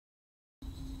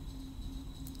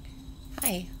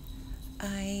Hi,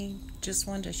 I just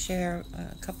wanted to share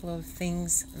a couple of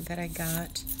things that I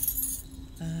got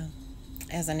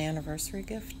as an anniversary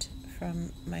gift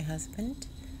from my husband.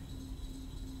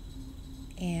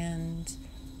 And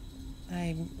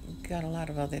I got a lot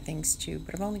of other things too,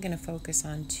 but I'm only going to focus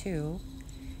on two.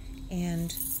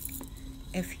 And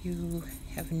if you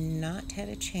have not had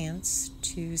a chance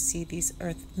to see these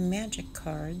Earth Magic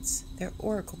cards, they're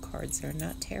oracle cards, they're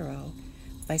not tarot,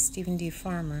 by Stephen D.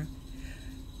 Farmer.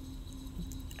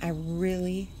 I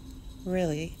really,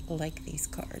 really like these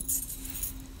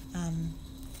cards.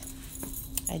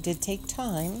 I did take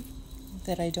time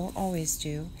that I don't always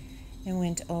do and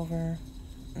went over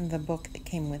the book that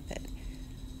came with it.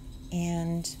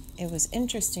 And it was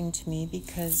interesting to me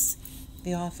because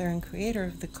the author and creator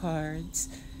of the cards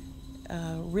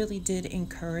really did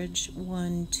encourage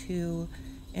one to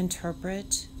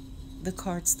interpret the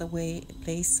cards the way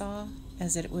they saw,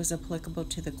 as it was applicable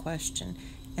to the question,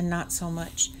 and not so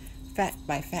much fact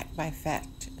by fact by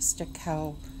fact, stick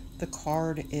how the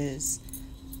card is.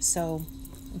 So,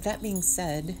 that being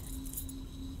said,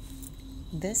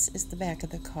 this is the back of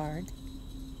the card,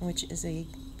 which is a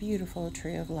beautiful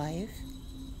tree of life.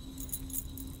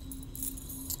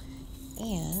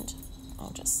 And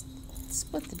I'll just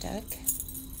split the deck.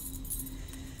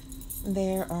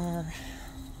 There are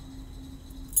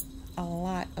a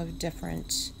lot of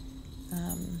different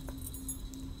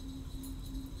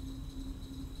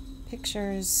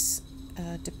pictures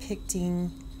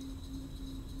depicting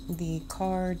the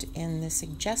card and the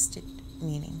suggested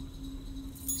meaning.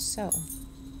 So,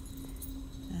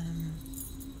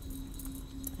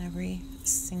 every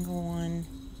single one,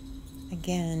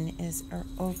 again, are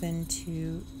open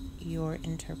to your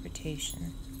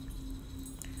interpretation.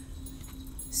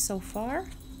 So far,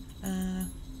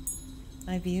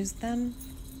 I've used them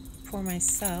for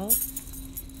myself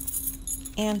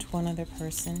and one other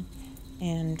person,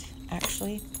 and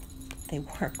actually, they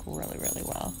work really, really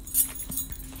well.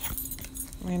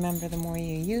 Remember, the more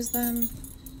you use them,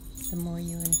 the more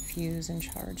you infuse and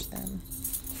charge them.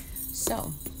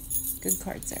 So, good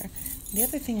cards there. The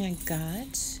other thing I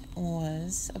got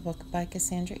was a book by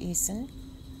Cassandra Eason,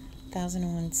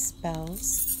 1001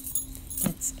 Spells.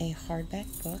 It's a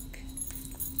hardback book,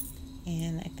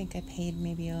 and I think I paid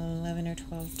maybe $11 or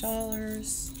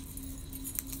 $12.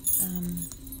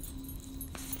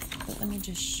 But let me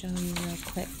just show you real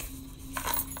quick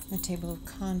the table of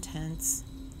contents.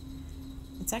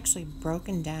 It's actually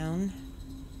broken down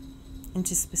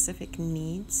into specific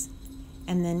needs,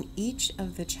 and then each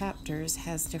of the chapters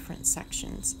has different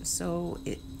sections, so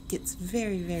it gets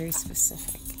very, very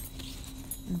specific.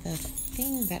 The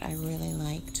thing that I really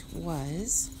liked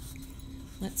was,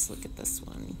 let's look at this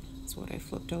one. It's what I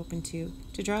flipped open to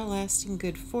draw lasting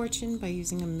good fortune by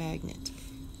using a magnet.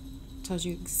 It tells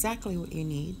you exactly what you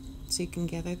need so you can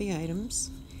gather the items,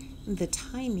 the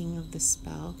timing of the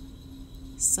spell,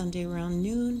 Sunday around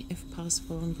noon if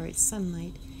possible in bright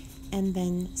sunlight, and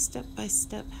then step by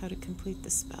step how to complete the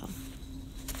spell.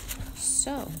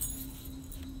 So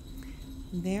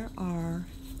there are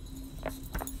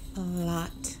a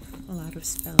lot of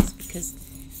spells because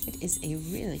it is a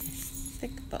really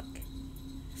thick book.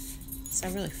 So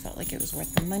I really felt like it was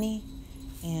worth the money,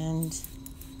 and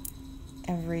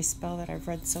every spell that I've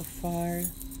read so far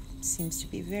seems to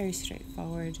be very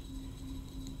straightforward,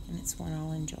 and it's one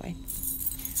I'll enjoy.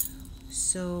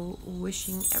 So,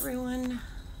 wishing everyone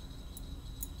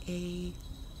a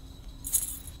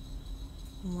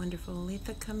wonderful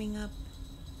Letha coming up.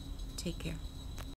 Take care.